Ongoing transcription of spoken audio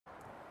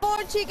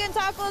more chicken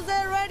tacos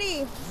there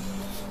ready.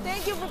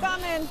 Thank you for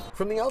coming.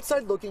 From the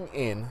outside looking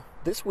in,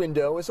 this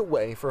window is a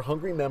way for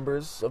hungry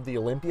members of the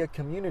Olympia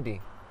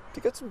community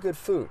to get some good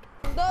food.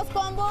 Dos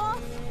combos.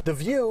 The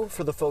view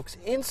for the folks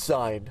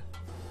inside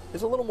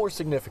is a little more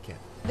significant.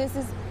 This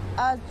is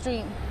a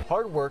dream.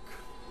 Hard work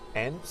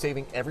and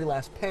saving every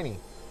last penny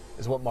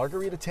is what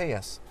Margarita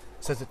Tejas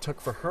says it took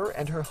for her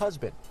and her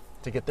husband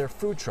to get their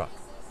food truck,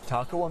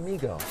 Taco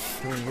Amigo,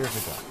 3 years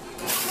ago.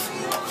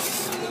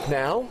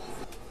 Now,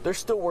 they're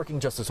still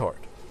working just as hard,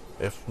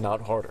 if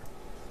not harder,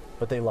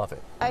 but they love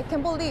it. I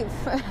can't believe.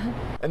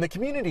 And the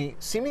community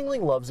seemingly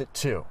loves it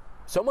too.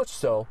 So much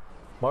so,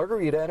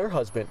 Margarita and her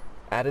husband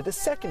added a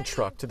second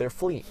truck to their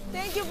fleet.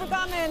 Thank you for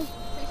coming.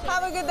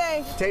 Have a good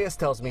day. Tejas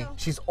tells me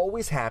she's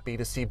always happy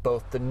to see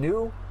both the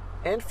new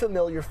and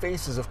familiar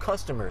faces of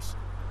customers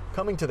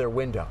coming to their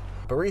window.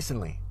 But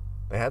recently,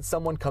 they had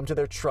someone come to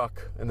their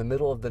truck in the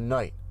middle of the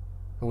night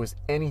who was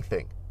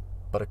anything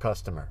but a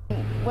customer.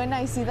 When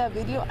I see that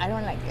video, I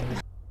don't like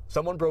it.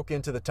 Someone broke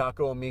into the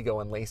Taco Amigo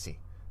in Lacey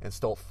and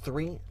stole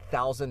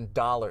 $3,000,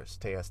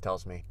 Tejas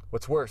tells me.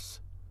 What's worse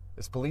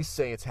is police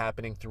say it's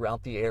happening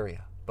throughout the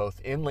area,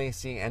 both in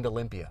Lacey and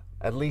Olympia.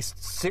 At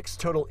least 6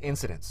 total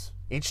incidents.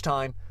 Each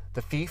time,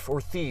 the thief or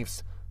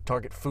thieves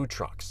target food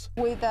trucks.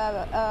 With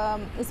a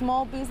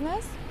small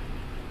business,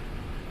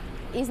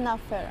 it's not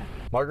fair.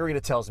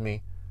 Margarita tells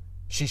me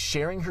she's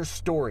sharing her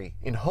story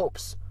in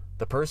hopes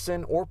the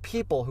person or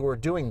people who are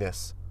doing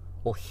this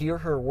will hear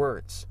her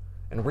words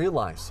and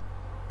realize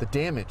the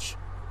damage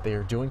they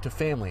are doing to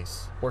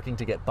families working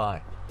to get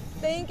by.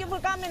 Thank you for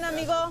coming,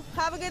 amigo.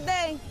 Have a good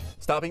day.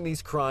 Stopping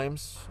these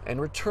crimes and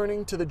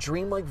returning to the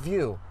dreamlike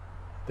view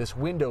this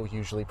window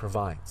usually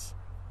provides.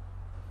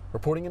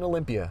 Reporting in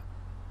Olympia,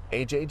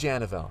 AJ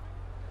Janavel,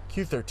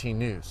 Q13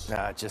 News.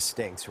 It just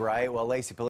stinks, right? Well, Lacey